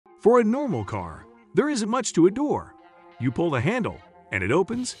For a normal car, there isn't much to a door. You pull the handle, and it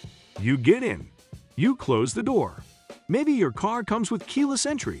opens. You get in. You close the door. Maybe your car comes with keyless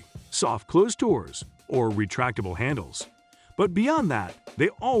entry, soft closed doors, or retractable handles. But beyond that, they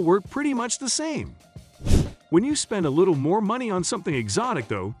all work pretty much the same. When you spend a little more money on something exotic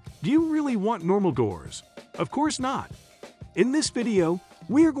though, do you really want normal doors? Of course not. In this video,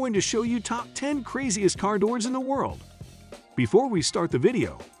 we are going to show you top 10 craziest car doors in the world. Before we start the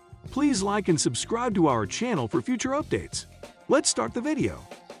video, please like and subscribe to our channel for future updates. Let's start the video.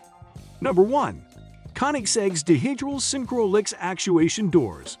 Number 1. Koenigsegg's Dihedral Synchro-Lix Actuation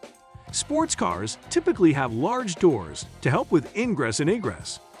Doors. Sports cars typically have large doors to help with ingress and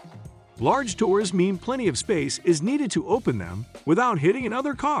egress. Large doors mean plenty of space is needed to open them without hitting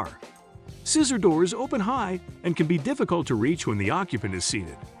another car. Scissor doors open high and can be difficult to reach when the occupant is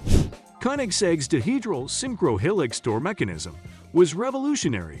seated. Koenigsegg's Dihedral Synchro-Helix door mechanism was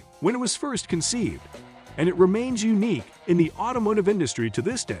revolutionary when it was first conceived, and it remains unique in the automotive industry to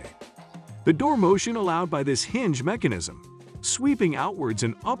this day. The door motion allowed by this hinge mechanism, sweeping outwards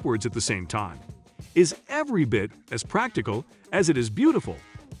and upwards at the same time, is every bit as practical as it is beautiful.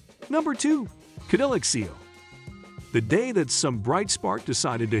 Number 2. Cadillac Seal. The day that some bright spark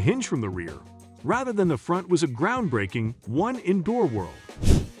decided to hinge from the rear, rather than the front, was a groundbreaking one in door world.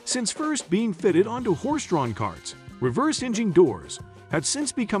 Since first being fitted onto horse-drawn carts, reverse hinging doors have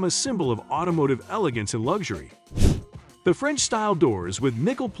since become a symbol of automotive elegance and luxury. The French-style doors with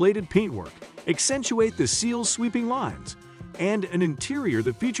nickel-plated paintwork accentuate the seal's sweeping lines, and an interior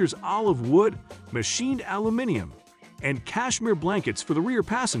that features olive wood, machined aluminum, and cashmere blankets for the rear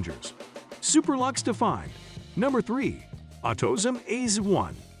passengers. Super luxe defined. Number 3. Autosum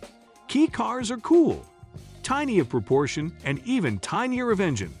AZE1. Key cars are cool. Tiny of proportion and even tinier of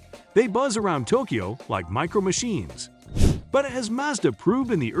engine, they buzz around Tokyo like micro machines. But as Mazda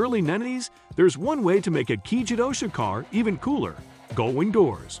proved in the early 90s, there's one way to make a Key Jidosha car even cooler: gull-wing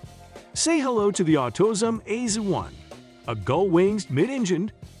doors. Say hello to the Autosum AZE1, a gull-winged,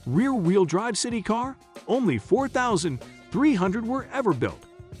 mid-engined, rear-wheel drive city car. Only 4,300 were ever built.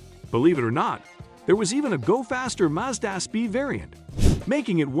 Believe it or not, there was even a Go Faster Mazda Speed variant,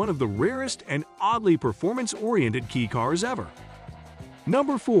 making it one of the rarest and oddly performance-oriented key cars ever.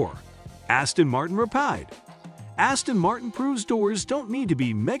 Number 4. Aston Martin Rapide. Aston Martin proves doors don't need to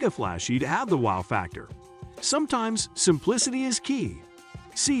be mega flashy to have the wow factor. Sometimes simplicity is key.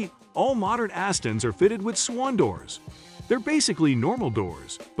 See, all modern Astons are fitted with swan doors. They're basically normal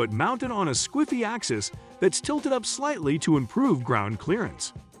doors, but mounted on a squiffy axis that's tilted up slightly to improve ground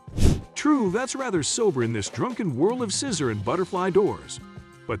clearance. True, that's rather sober in this drunken world of scissor and butterfly doors,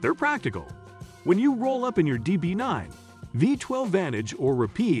 but they're practical. When you roll up in your DB9, V12 Vantage or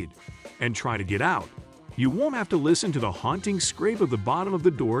Rapide and try to get out, you won't have to listen to the haunting scrape of the bottom of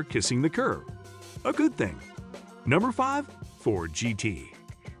the door kissing the curb. A good thing. Number 5. Ford GT.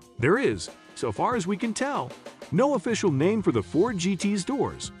 There is, so far as we can tell, no official name for the Ford GT's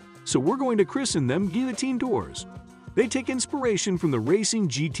doors, so we're going to christen them guillotine doors. They take inspiration from the racing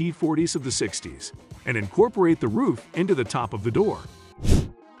GT40s of the 60s and incorporate the roof into the top of the door.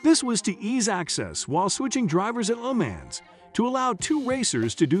 This was to ease access while switching drivers at Le Mans, to allow two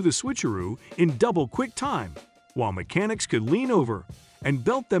racers to do the switcheroo in double quick time, while mechanics could lean over and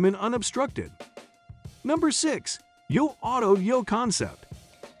belt them in unobstructed. Number 6. Yo Auto Yo Concept.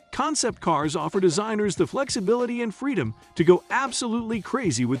 Concept cars offer designers the flexibility and freedom to go absolutely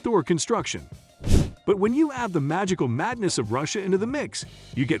crazy with door construction. But when you add the magical madness of Russia into the mix,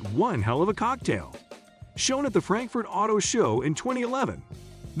 you get one hell of a cocktail. Shown at the Frankfurt Auto Show in 2011,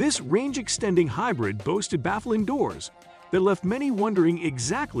 this range-extending hybrid boasted baffling doors that left many wondering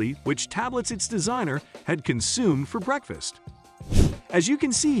exactly which tablets its designer had consumed for breakfast. As you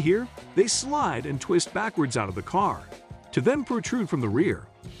can see here, they slide and twist backwards out of the car, to then protrude from the rear.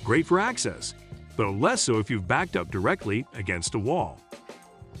 Great for access, though less so if you've backed up directly against a wall.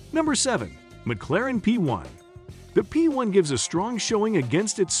 Number 7. McLaren P1. The P1 gives a strong showing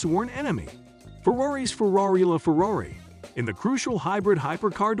against its sworn enemy, Ferrari's Ferrari LaFerrari, in the crucial hybrid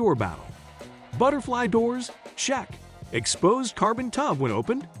hypercar door battle. Butterfly doors? Check. Exposed carbon tub when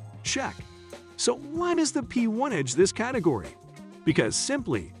opened? Check. So why does the P1 edge this category? Because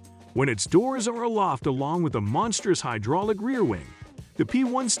simply, when its doors are aloft along with a monstrous hydraulic rear wing, the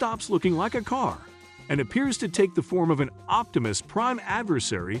P1 stops looking like a car and appears to take the form of an Optimus Prime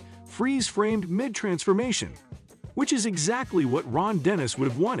adversary freeze-framed mid-transformation, which is exactly what Ron Dennis would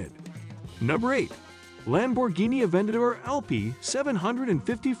have wanted. Number 8. Lamborghini Aventador LP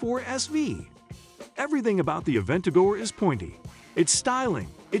 754 SV. Everything about the Aventador is pointy. Its styling,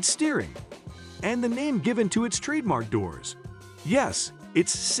 its steering, and the name given to its trademark doors. Yes,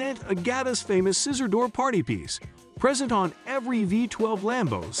 It's Saint Agatha's famous scissor door party piece, present on every V12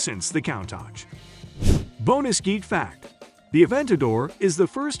 Lambo since the Countach. Bonus geek fact: the Aventador is the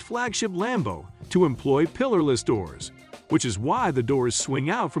first flagship Lambo to employ pillarless doors, which is why the doors swing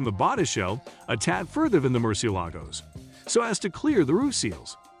out from the body shell a tad further than the Murciélagos, so as to clear the roof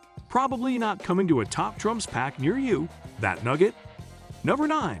seals. Probably not coming to a Top Trumps pack near you, that nugget. Number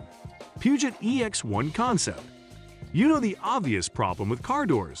 9. Puget EX1 Concept. You know the obvious problem with car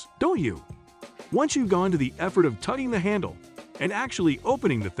doors, don't you? Once you've gone to the effort of tugging the handle and actually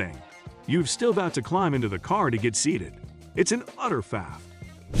opening the thing, you've still got to climb into the car to get seated. It's an utter faff.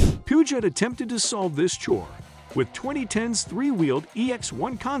 Puget attempted to solve this chore with 2010's three-wheeled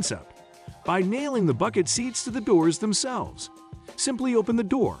EX1 Concept by nailing the bucket seats to the doors themselves. Simply open the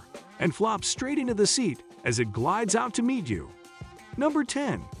door and flop straight into the seat as it glides out to meet you. Number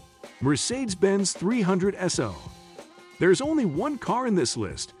 10. Mercedes-Benz 300 SL. There's only one car in this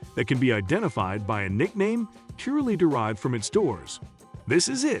list that can be identified by a nickname purely derived from its doors. This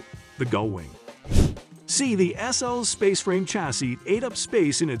is it, the Gullwing. See, the SL's space frame chassis ate up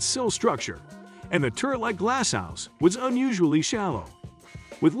space in its sill structure, and the turret-like glasshouse was unusually shallow.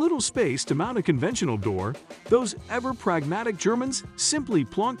 With little space to mount a conventional door, those ever-pragmatic Germans simply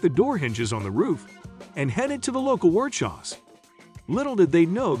plonked the door hinges on the roof and headed to the local workshops. Little did they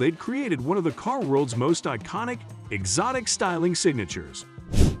know they'd created one of the car world's most iconic, exotic styling signatures.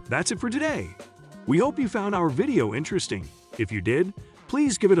 That's it for today. We hope you found our video interesting. If you did,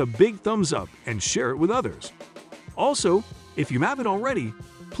 please give it a big thumbs up and share it with others. Also, if you haven't already,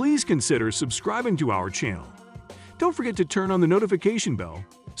 please consider subscribing to our channel. Don't forget to turn on the notification bell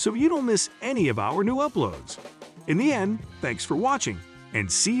so you don't miss any of our new uploads. In the end, thanks for watching,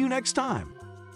 and see you next time.